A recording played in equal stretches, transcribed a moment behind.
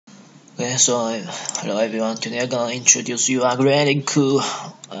Okay, so hello everyone. Today I'm gonna introduce you a really cool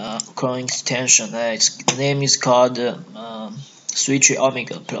Chrome extension. The name is called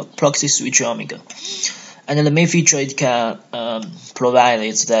SwitchyOmega, Proxy SwitchyOmega. And the main feature it can provide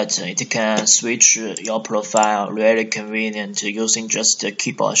is that it can switch your profile really convenient using just the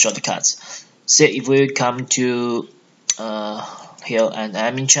keyboard shortcuts. Say if we come to here and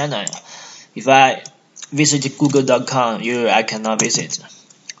I'm in China, if I visit google.com, I cannot visit.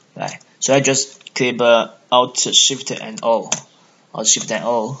 Right. So I just click Alt Shift and O, Alt Shift and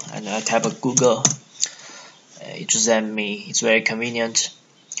O, and I type Google. It just send me. It's very convenient.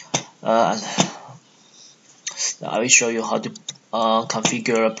 I will show you how to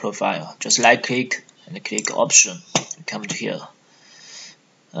configure a profile. Just right click and click Option. Come to here,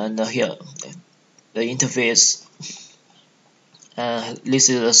 and here the interface. This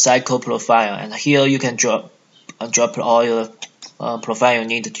is a cycle profile, and here you can drop all your profile you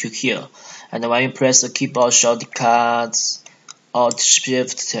need to here. And when you press the keyboard shortcuts Alt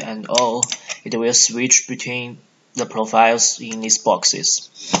Shift and O, it will switch between the profiles in these boxes.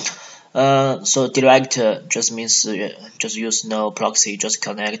 So direct just means just use no proxy, just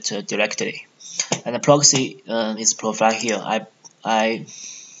connect directly. And the proxy is profile here.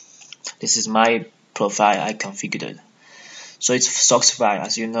 This is my profile I configured. So it's socks file.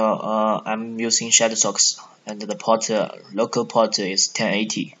 As you know, I'm using Shadowsocks, and the local port is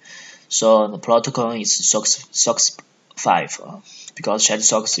 1080. So the protocol is SOCKS 5 because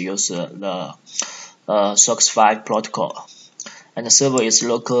Shadowsocks use the SOCKS 5 protocol, and the server is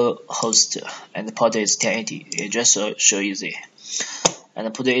local host, and the port is 1080. It's just so easy. And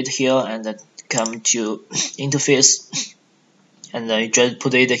I put it here, and then come to interface, and you just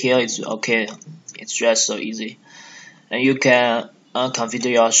put it here. It's okay. It's just so easy. And you can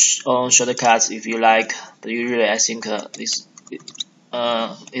configure your own shortcuts if you like, but usually I think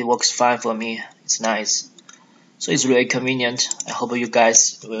it works fine for me. It's nice, so it's really convenient. I hope you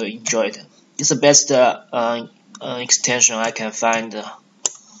guys will enjoy it. It's the best extension I can find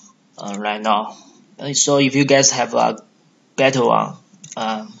right now. So if you guys have a better one,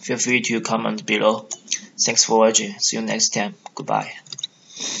 feel free to comment below. Thanks for watching. See you next time. Goodbye.